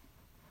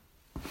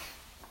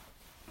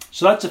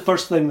 So that's the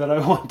first thing that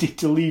I wanted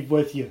to leave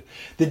with you.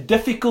 The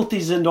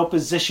difficulties and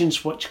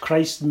oppositions which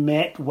Christ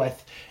met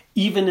with,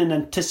 even in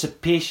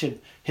anticipation,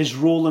 his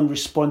role and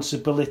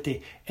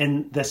responsibility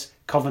in this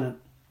covenant.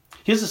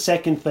 Here's the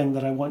second thing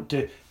that I want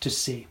to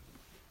say.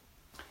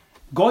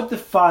 God the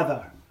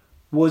Father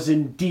was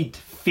indeed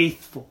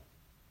faithful,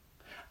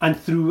 and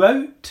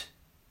throughout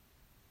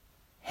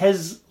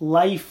his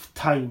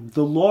lifetime,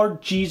 the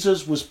Lord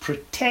Jesus was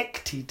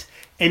protected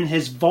in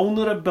his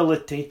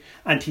vulnerability,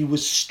 and he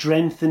was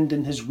strengthened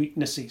in his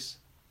weaknesses.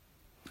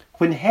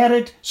 When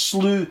Herod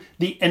slew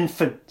the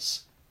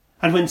infants,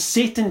 and when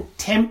Satan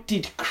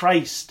tempted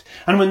Christ,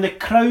 and when the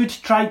crowd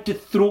tried to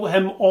throw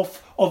him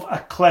off of a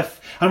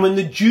cliff, and when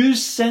the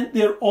Jews sent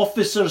their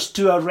officers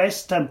to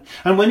arrest him,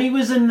 and when he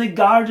was in the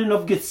Garden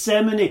of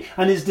Gethsemane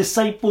and his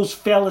disciples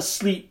fell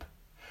asleep,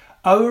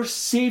 our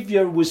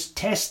Saviour was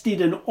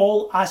tested in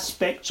all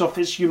aspects of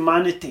his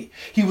humanity.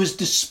 He was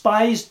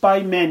despised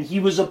by men. He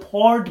was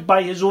abhorred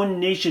by his own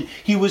nation.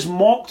 He was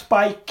mocked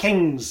by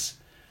kings.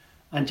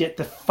 And yet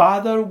the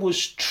Father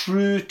was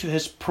true to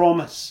his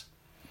promise.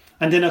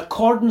 And in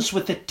accordance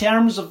with the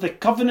terms of the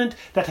covenant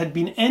that had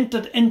been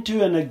entered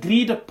into and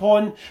agreed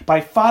upon by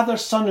Father,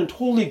 Son and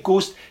Holy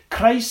Ghost,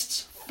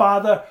 Christ's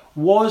Father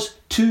was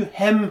to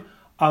him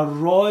a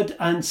rod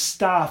and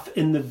staff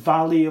in the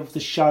valley of the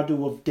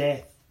shadow of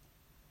death.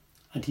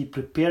 And he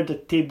prepared a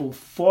table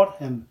for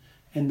him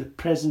in the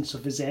presence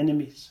of his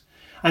enemies.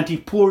 And he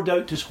poured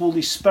out his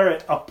Holy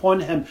Spirit upon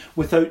him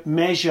without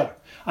measure,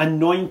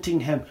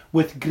 anointing him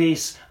with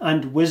grace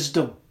and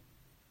wisdom.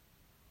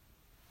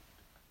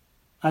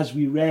 as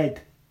we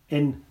read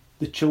in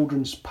the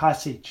children's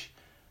passage.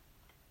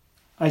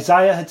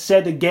 Isaiah had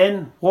said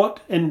again, what?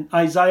 In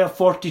Isaiah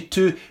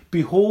 42,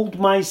 "Behold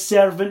my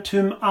servant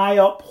whom I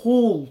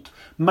uphold,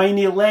 mine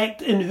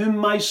elect in whom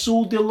my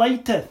soul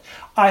delighteth.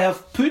 I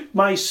have put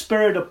my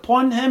spirit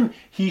upon him,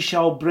 he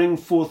shall bring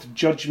forth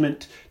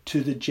judgment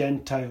to the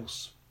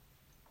Gentiles."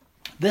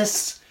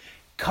 This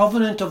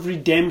covenant of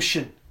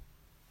redemption,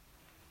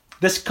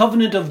 this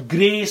covenant of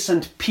grace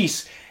and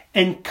peace,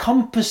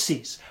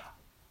 encompasses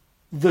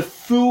the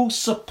full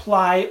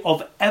supply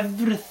of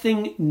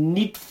everything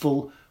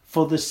needful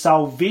for the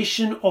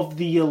salvation of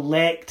the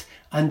elect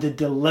and the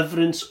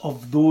deliverance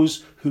of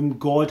those whom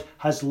God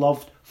has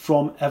loved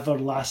from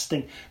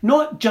everlasting.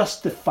 Not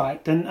just the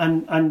fact,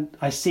 and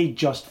I say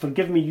just,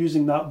 forgive me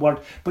using that word,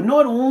 but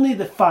not only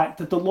the fact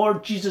that the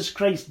Lord Jesus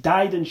Christ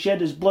died and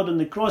shed his blood on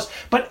the cross,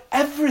 but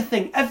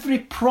everything, every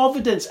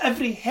providence,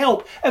 every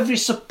help, every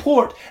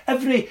support,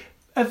 every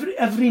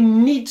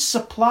need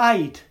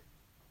supplied.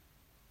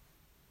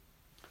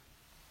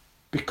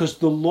 Because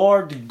the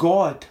Lord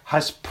God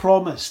has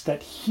promised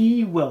that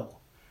he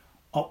will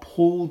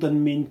uphold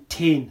and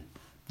maintain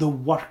the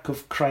work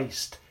of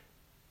Christ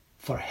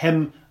for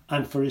him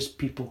and for his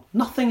people.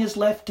 Nothing is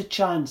left to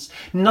chance.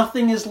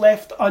 Nothing is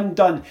left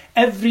undone.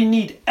 Every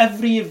need,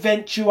 every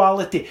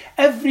eventuality,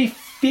 every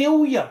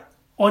failure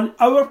on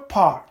our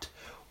part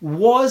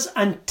was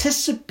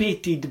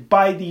anticipated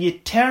by the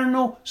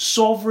eternal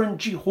sovereign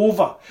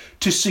Jehovah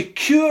to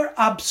secure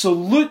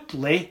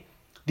absolutely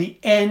the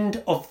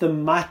end of the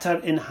matter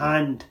in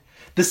hand,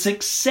 the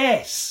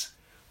success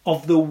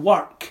of the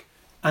work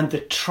and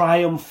the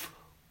triumph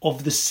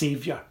of the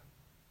Saviour.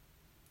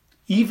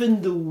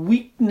 Even the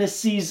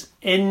weaknesses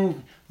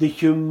in the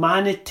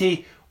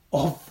humanity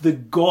of the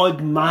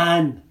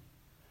God-man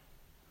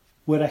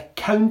were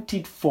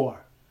accounted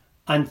for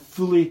and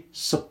fully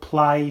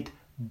supplied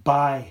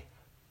by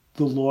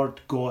the Lord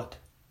God.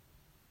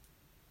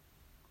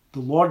 The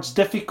Lord's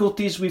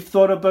difficulties we've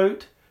thought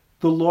about,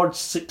 the Lord's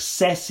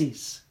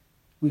successes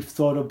we've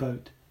thought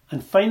about.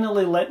 And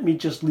finally, let me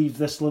just leave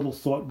this little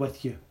thought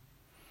with you.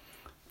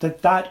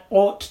 That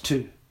ought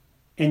to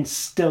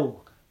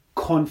instill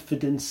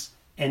confidence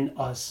in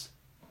us.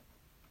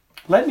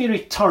 Let me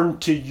return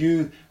to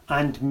you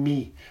and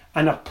me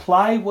and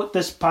apply what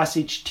this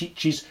passage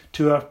teaches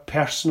to our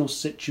personal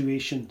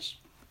situations.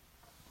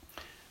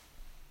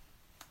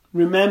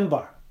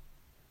 Remember,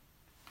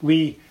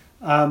 we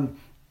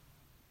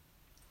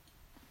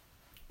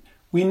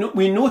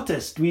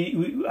noticed.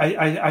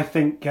 I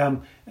think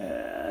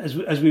as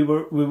we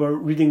were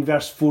reading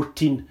verse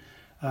 14,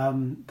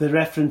 the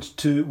reference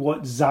to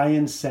what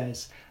Zion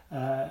says.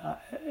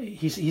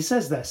 He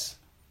says this.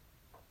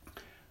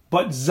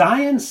 But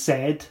Zion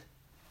said,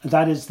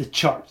 that is the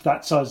church,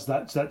 that's us,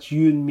 that's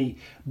you and me.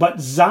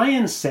 But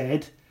Zion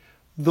said,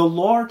 "The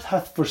Lord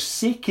hath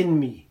forsaken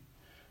me,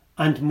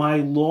 and my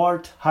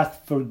Lord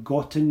hath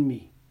forgotten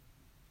me."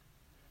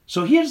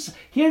 So here's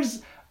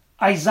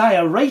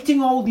Isaiah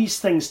writing all these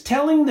things,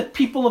 telling the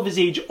people of his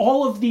age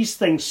all of these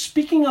things,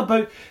 speaking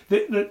about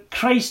the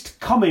Christ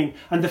coming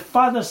and the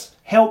Father's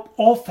help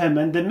of him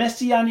and the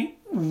messianic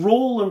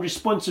role and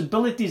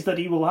responsibilities that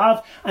he will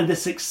have and the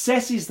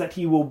successes that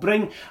he will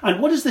bring. And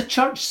what does the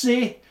church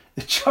say?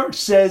 The church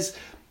says,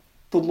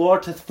 "The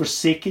Lord hath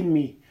forsaken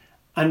me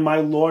and my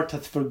Lord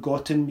hath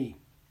forgotten me."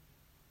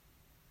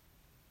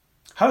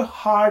 How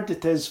hard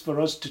it is for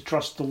us to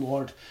trust the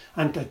Lord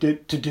and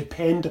to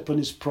depend upon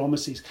his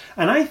promises.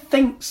 And I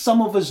think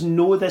some of us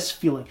know this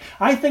feeling.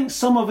 I think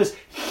some of us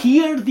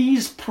hear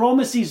these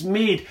promises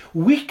made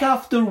week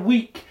after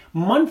week,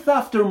 month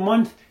after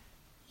month,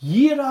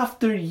 year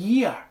after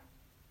year.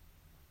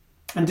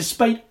 And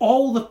despite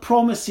all the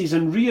promises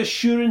and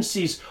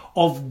reassurances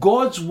of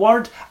God's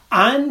word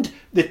and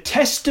the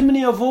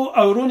testimony of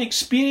our own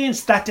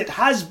experience that it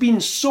has been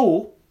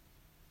so,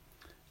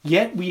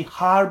 yet we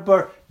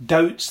harbour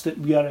doubts that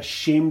we are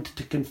ashamed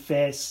to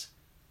confess.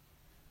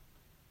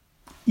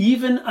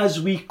 Even as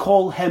we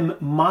call him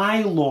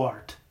my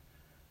Lord,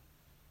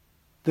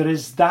 there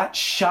is that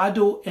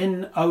shadow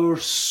in our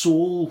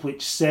soul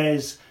which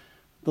says,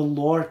 "The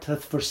Lord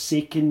hath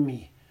forsaken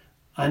me,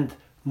 and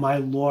my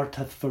Lord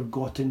hath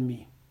forgotten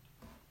me."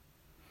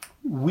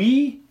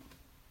 We,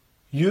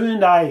 you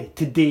and I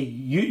today,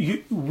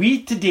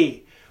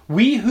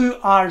 we who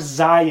are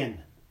Zion,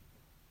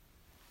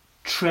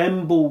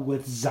 tremble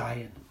with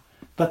Zion,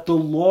 that the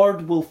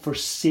Lord will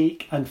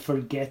forsake and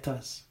forget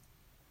us.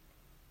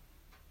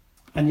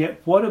 And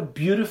yet what a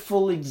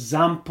beautiful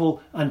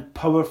example and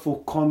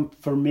powerful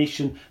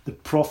confirmation the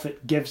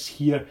prophet gives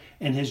here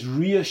in his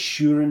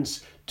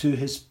reassurance to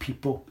his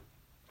people.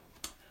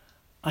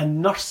 A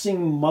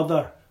nursing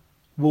mother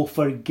will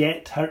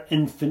forget her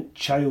infant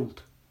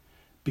child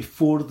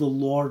before the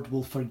Lord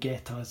will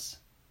forget us.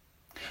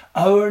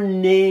 Our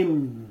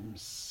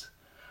names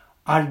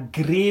are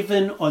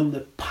graven on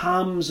the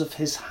palms of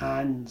his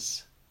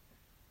hands.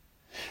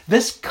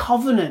 This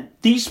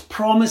covenant, these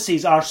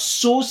promises are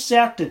so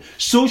certain,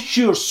 so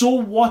sure, so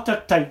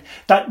watertight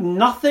that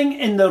nothing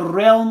in the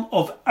realm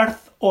of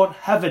earth or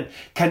heaven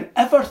can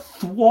ever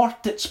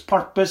thwart its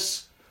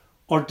purpose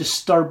or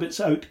disturb its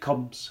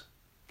outcomes.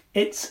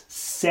 It's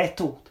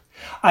settled.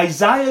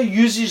 Isaiah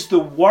uses the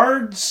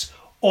words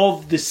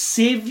of the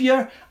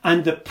Saviour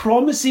and the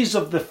promises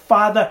of the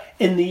Father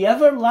in the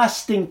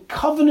everlasting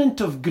covenant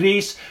of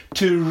grace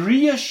to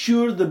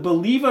reassure the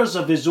believers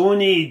of his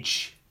own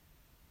age.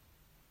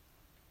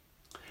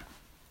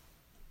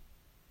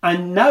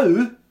 And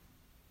now,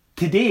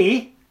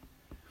 today,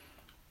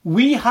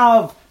 we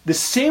have the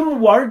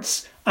same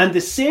words and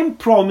the same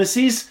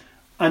promises,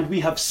 and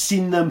we have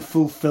seen them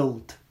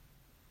fulfilled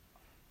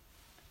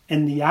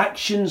in the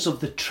actions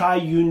of the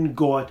triune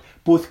God,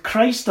 both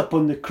Christ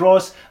upon the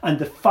cross and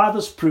the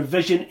Father's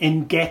provision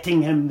in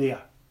getting him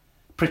there,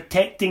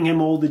 protecting him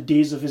all the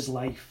days of his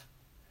life.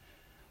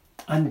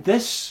 And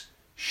this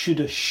should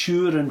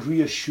assure and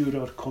reassure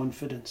our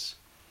confidence.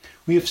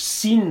 We have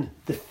seen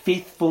the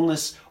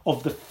faithfulness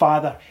of the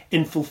Father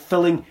in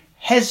fulfilling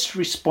his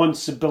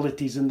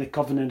responsibilities in the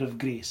covenant of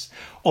grace,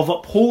 of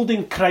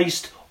upholding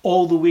Christ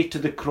all the way to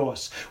the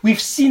cross. We've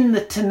seen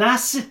the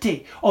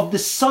tenacity of the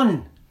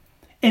Son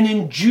in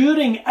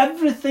enduring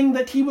everything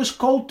that he was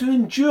called to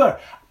endure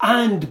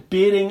and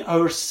bearing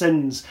our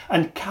sins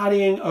and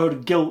carrying our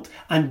guilt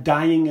and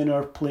dying in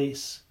our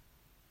place.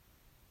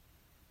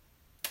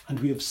 And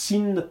we have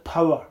seen the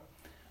power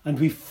and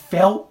we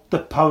felt the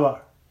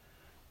power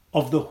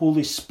of the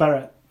Holy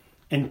Spirit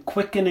in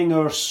quickening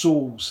our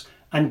souls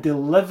and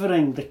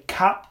delivering the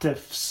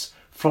captives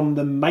from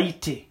the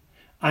mighty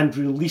and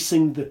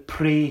releasing the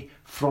prey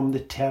from the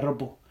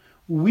terrible.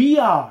 We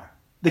are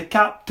the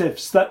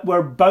captives that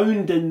were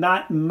bound in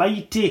that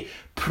mighty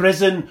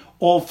prison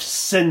of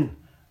sin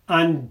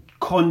and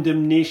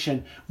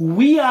condemnation.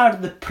 We are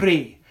the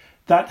prey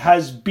that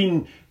has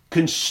been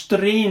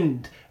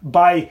constrained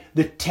by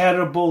the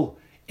terrible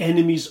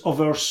enemies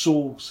of our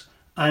souls,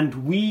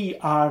 and we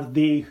are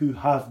they who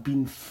have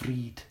been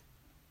freed.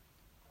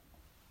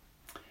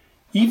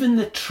 Even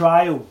the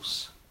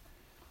trials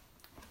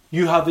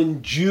you have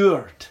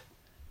endured,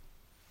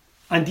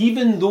 and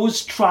even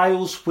those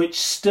trials which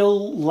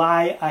still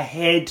lie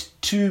ahead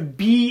to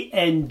be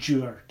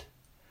endured,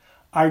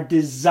 are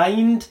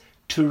designed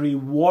to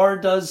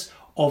reward us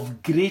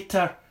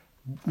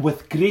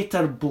with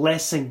greater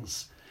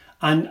blessings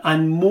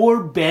and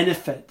more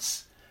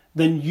benefits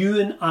than you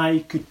and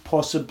I could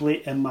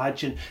possibly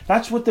imagine.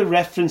 That's what the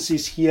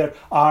references here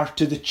are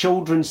to the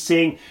children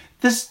saying,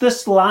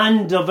 this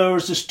land of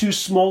ours is too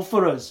small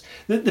for us.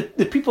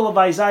 The people of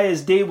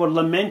Isaiah's day were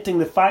lamenting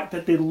the fact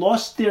that they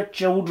lost their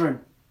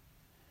children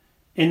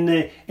in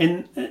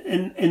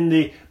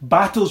the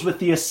battles with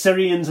the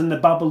Assyrians and the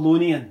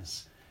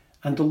Babylonians.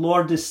 And the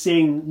Lord is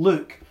saying,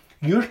 look,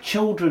 your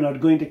children are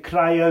going to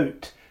cry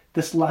out,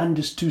 this land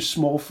is too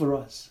small for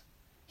us.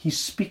 He's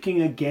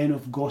speaking again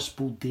of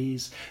gospel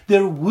days.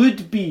 There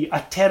would be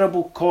a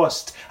terrible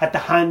cost at the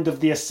hand of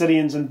the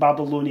Assyrians and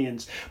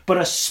Babylonians, but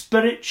a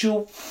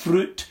spiritual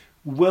fruit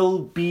will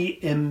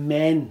be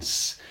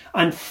immense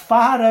and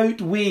far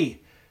outweigh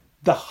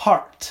the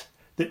hurt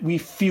that we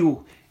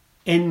feel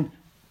in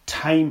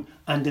time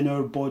and in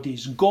our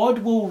bodies. God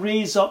will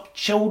raise up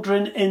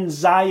children in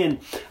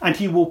Zion, and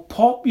he will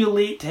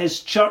populate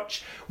his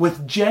church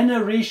with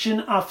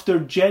generation after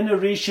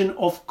generation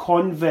of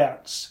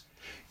converts,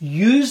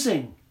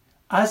 using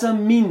as a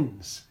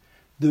means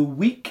the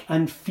weak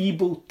and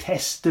feeble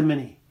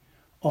testimony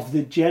of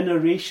the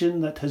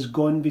generation that has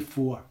gone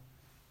before,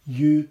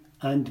 you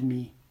and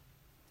me.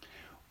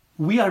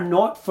 We are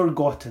not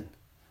forgotten.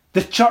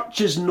 The church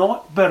is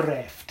not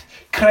bereft.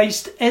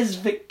 Christ is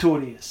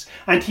victorious,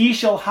 and he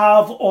shall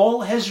have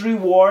all his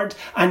reward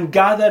and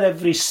gather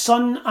every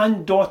son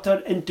and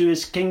daughter into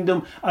his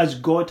kingdom as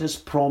God has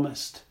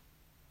promised.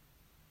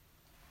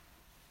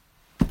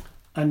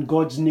 And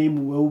God's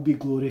name will be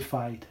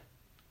glorified.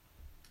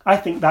 I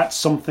think that's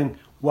something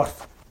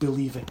worth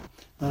believing,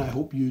 and I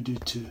hope you do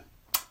too.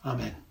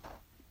 Amen.